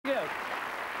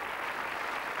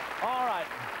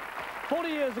40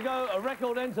 years ago, a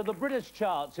record entered the British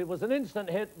charts. It was an instant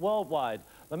hit worldwide.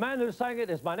 The man who sang it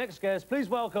is my next guest. Please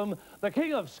welcome the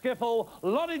king of skiffle,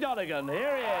 Lonnie Donegan.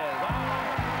 Here he is.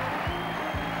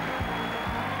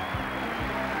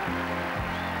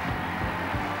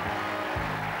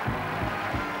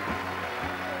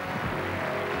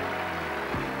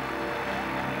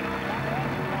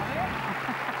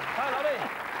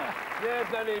 Yeah,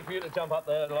 no need for you to jump up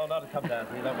there, Lon. I'll come down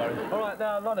for you, don't worry. All right,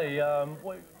 now, Lonnie,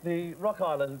 the Rock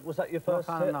Island, was that your first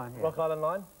hit? Line, yeah. Rock Island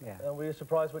Line? Yeah. And were you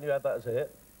surprised when you had that as a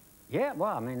hit? Yeah,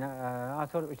 well, I mean, I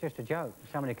thought it was just a joke.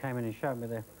 Somebody came in and showed me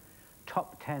the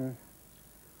top 10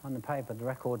 on the paper, the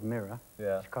Record Mirror,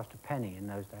 which cost a penny in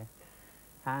those days.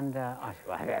 And I said,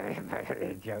 well,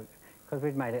 a joke, because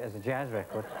we'd made it as a jazz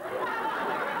record.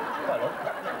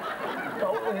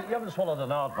 Well, you haven't swallowed an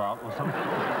aardvark or something?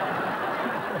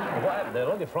 What happened there,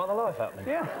 Lon? You frightened the life out of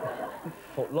me. Yeah.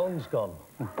 Thought Lon's gone.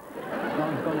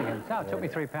 Lon's gone again. So it took me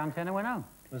 £3.10 and went home.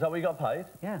 Was that what you got paid?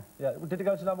 Yeah. Yeah. Did it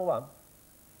go to #1?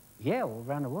 Yeah, all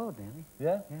around the world nearly.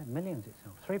 Yeah? Yeah, millions it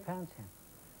sold. £3.10.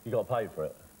 You got paid for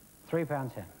it?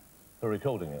 £3.10. For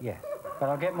recording it? Yes. But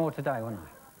I'll get more today, won't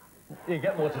I? You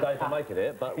get more today for making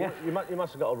it, but yeah. you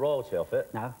must have got a royalty off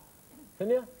it. No.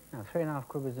 Didn't you? No,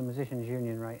 £3.50 was the musician's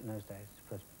union rate in those days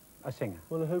for a singer.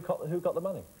 Well, who got the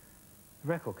money? The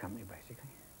record company,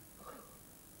 basically.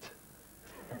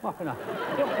 What can I say?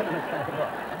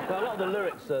 Now, a lot of the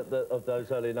lyrics of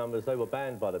those early numbers, they were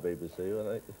banned by the BBC,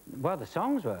 weren't they? Well, the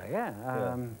songs were, yeah.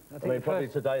 I mean, probably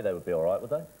today they would be all right,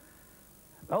 would they?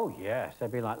 Oh, yes,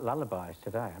 they'd be like lullabies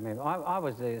today. I mean, I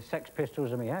was the Sex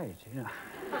Pistols of my age, you know.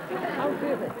 Oh,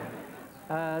 really?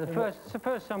 The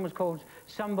first song was called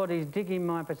Somebody's Digging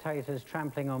My Potatoes,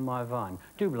 Trampling on My Vine.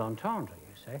 Double entendre,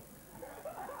 you see.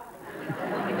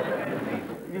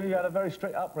 You had a very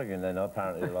strict upbringing then,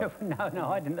 apparently. Like. No,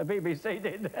 I didn't. The BBC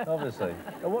did. Obviously.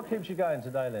 And what keeps you going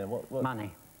today, then? What?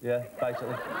 Money. Yeah,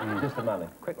 basically. Just the money.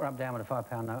 Quick rub down with a £5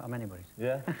 note, I'm anybody's.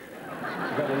 Yeah? Is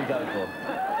that what you go for?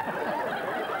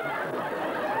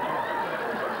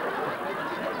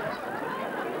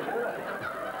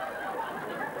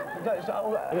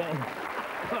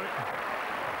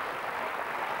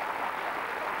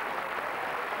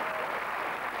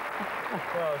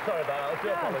 Oh, sorry about that. I do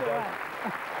apologise.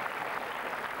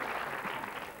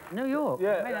 New York?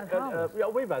 Yeah,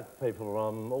 we've had people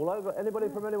from all over. Anybody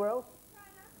from anywhere else?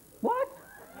 What?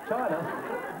 China?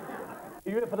 Are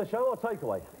you here for the show or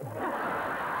takeaway? What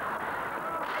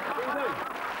do you do?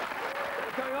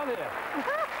 What's going on here?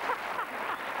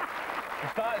 You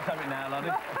started something now,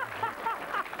 Lonnie.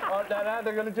 Oh, now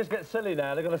they're going to just get silly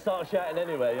now. They're going to start shouting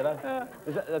anyway, you know?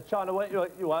 Is that China?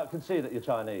 I can see that you're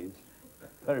Chinese.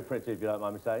 Very pretty, if you don't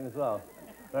mind me saying, as well.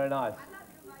 Very nice.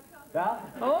 Yeah?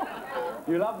 Oh?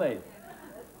 You love me?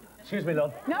 Excuse me,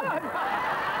 Lon. No,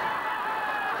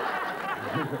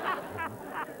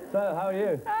 So, how are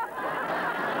you?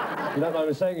 You don't mind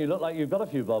me saying, you look like you've got a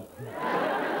few bob.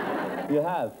 You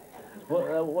have?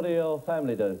 What do your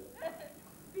family do?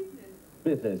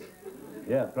 Business.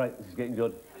 Yeah, great. This is getting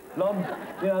good. Lon,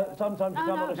 you know, sometimes you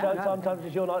come on the show, sometimes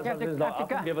it's your night, sometimes it's like, I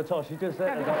can give a toss. You just sit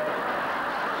there.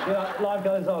 You know, life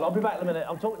goes on. I'll be back in a minute.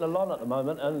 I'm talking to Lon at the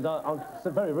moment, and it's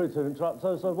very rude to interrupt.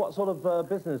 So what sort of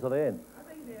business are they in?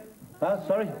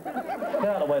 Sorry? Get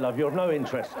out of the way, love. You're of no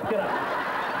interest. Get out.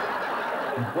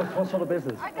 What sort of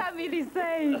business? I can't really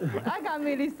say. I can't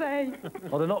really say.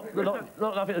 Oh, they're not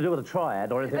nothing to do with a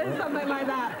triad or anything? Something like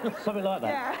that. Something like that?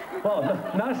 Yeah. Well,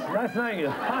 nice knowing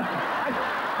you.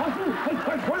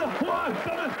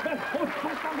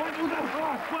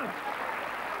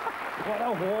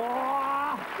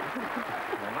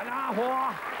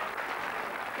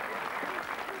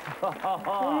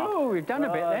 Oh, you've done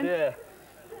a bit then. Yeah.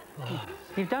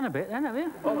 You've done a bit then, have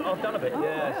you? Oh, I've done a bit,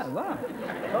 yes. Yeah, wow.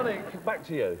 Lonnie, back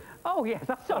to you. Oh, yes,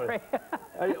 sorry.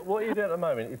 What are you doing at the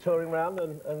moment? You're touring around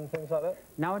and things like that?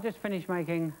 No, I just finished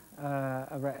making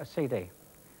a CD.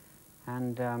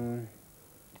 And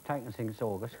it's taken since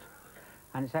August.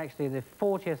 And it's actually the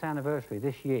 40th anniversary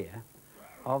this year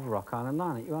of Rock Island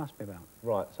Line that you asked me about.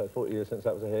 Right, so 40 years since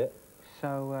that was a hit.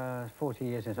 So, 40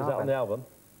 years since Is that on the album?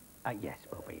 Yes,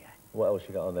 will be, yeah. What else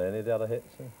you got on there? Any of the other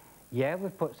hits? Yeah,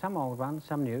 we've put some old ones,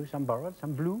 some new, some borrowed,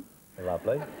 some blue.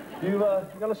 Lovely. You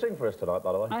going to sing for us tonight,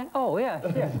 by the way? Oh, yes,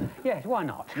 yes, yes, why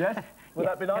not? Yes? Would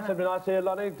that be nice? It'd be nice to hear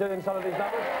Lonnie doing some of these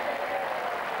numbers.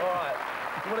 All right.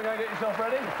 You want to go get yourself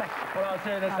ready? Well, I'll see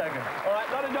you in a second. All right,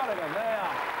 Lonnie Donegan, there you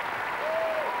are.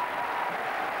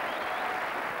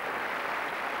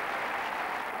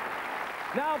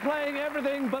 Now playing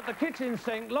everything but the kitchen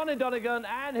sink, Lonnie Donegan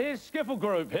and his skiffle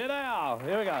group. Here they are.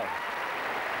 Here we go.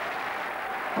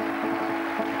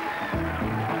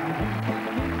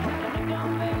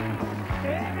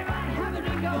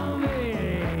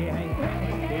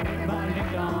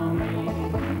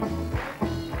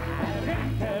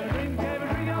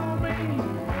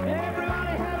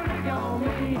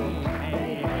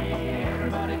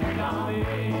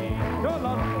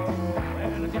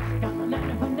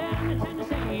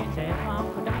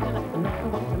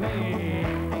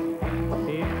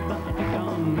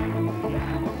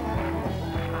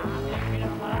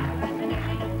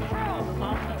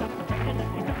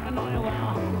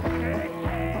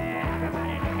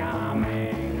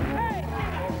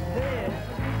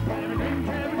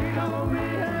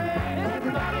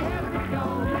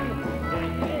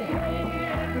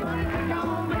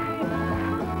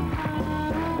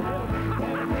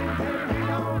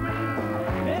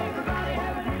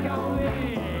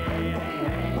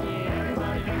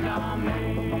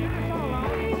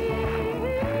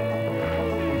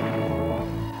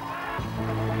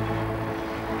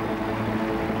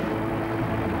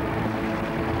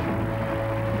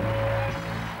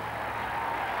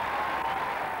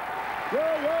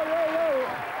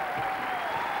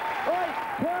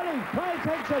 Please, pay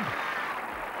attention.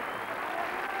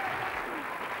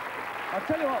 I'll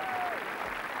tell you what,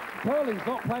 Curly's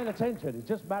not paying attention. He's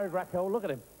just married Raquel. Look at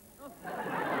him.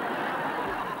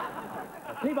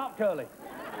 Keep up, Curly.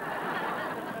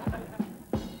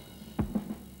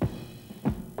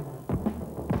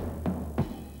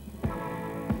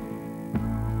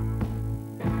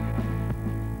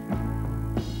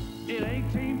 In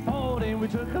 1840, we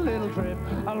took a little trip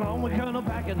along with Colonel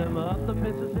Pakenham up the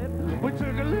Mississippi. We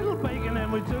took a little bacon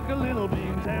and we took a little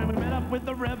beans, and we met up with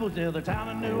the rebels near the town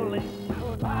of New Orleans.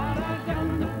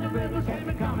 The rebels came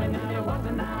a-coming, and there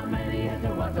wasn't that many as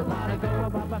there was a while ago.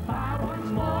 But fire once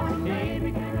more, they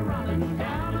began a-running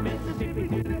down the Mississippi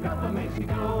to the Gulf of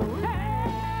Mexico.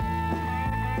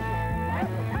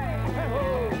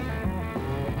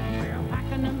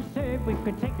 Pakenham said we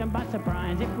could take them by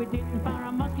surprise if we didn't fire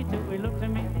a musket till we looked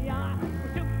them in the eye. We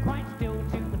stood quite still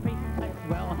to the priest said,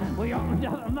 well, we opened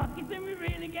our muskets and we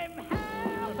really gave them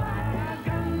hell. Fire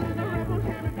guns and the rebels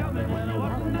came a-coming, and there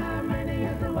wasn't that many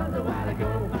as there was a while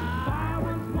ago. Fire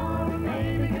once more and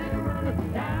they began to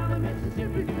run down the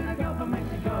Mississippi to the Gulf of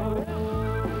Mexico.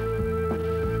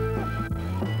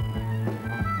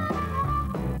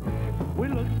 We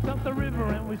looked up the river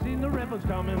and we seen the rebels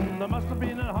coming. There must have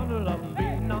been 100 of them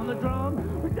beating on the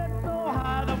drum. We stepped so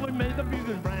high that we made the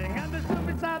bugles ring, and they stood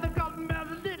beside the cotton belt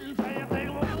and didn't say a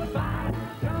thing. Well, the fire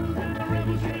guns and the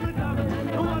rebels came a-coming, and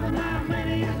there wasn't that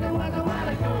many as there was a while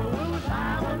ago. It was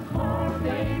fire once more and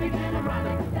they began to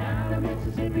run down the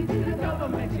Mississippi to the Gulf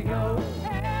of Mexico.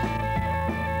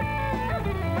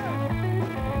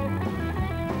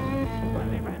 Well,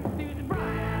 they ran through the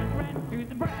briars, ran through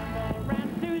the bramble, ran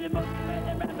through the bush where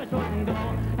the rabbits wouldn't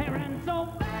go. They ran so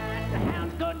fast the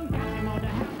hounds couldn't catch him, or the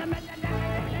hounds that met the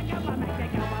Gulf of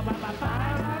Mexico.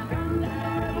 Fire guns and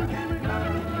the rebels came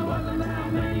a-coming, and there wasn't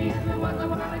that many as there was a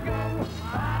while ago.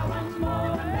 Fire once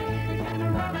more and they began to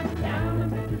run down the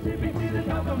Mississippi to the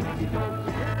Gulf of Mexico.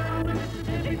 Down the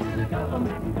Mississippi to the Gulf of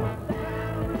Mexico.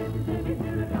 Down the Mississippi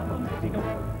to the Gulf of Mexico.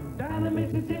 Down the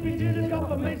Mississippi to the Gulf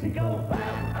of Mexico.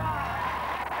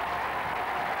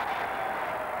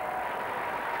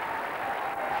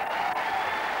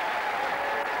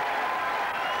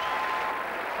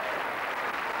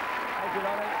 Thank you,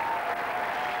 Lonnie.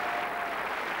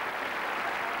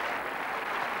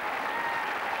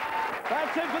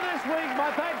 That's it for this week.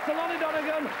 My thanks to Lonnie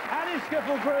Donegan and his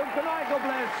skiffle crew. Good night, God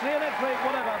bless. See you next week,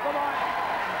 whatever. Bye-bye.